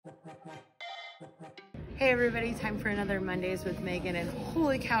Hey everybody, time for another Mondays with Megan, and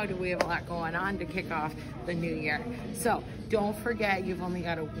holy cow, do we have a lot going on to kick off the new year. So don't forget, you've only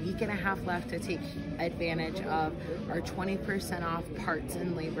got a week and a half left to take advantage of our 20% off parts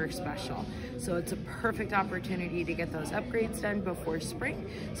and labor special. So it's a perfect opportunity to get those upgrades done before spring.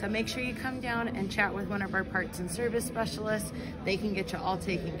 So make sure you come down and chat with one of our parts and service specialists. They can get you all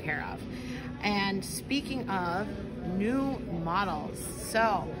taken care of. And speaking of new models,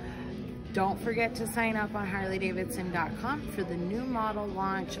 so don't forget to sign up on Harley-Davidson.com for the new model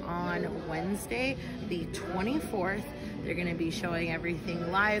launch on Wednesday, the 24th. They're going to be showing everything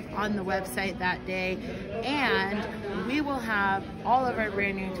live on the website that day, and we will have all of our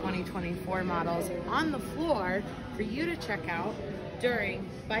brand new 2024 models on the floor for you to check out during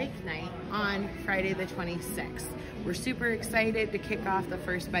bike night on Friday the 26th. We're super excited to kick off the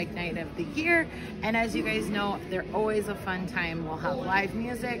first bike night of the year, and as you guys know, they're always a fun time. We'll have live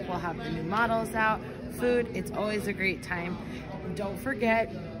music, we'll have the new models out, food, it's always a great time. Don't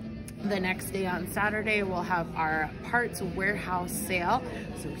forget, the next day on Saturday, we'll have our parts warehouse sale.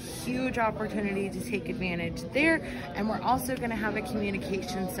 So huge opportunity to take advantage there. And we're also gonna have a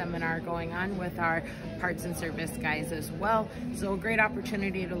communication seminar going on with our parts and service guys as well. So a great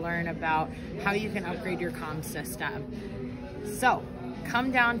opportunity to learn about how you can upgrade your comm system. So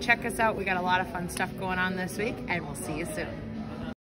come down, check us out. We got a lot of fun stuff going on this week, and we'll see you soon.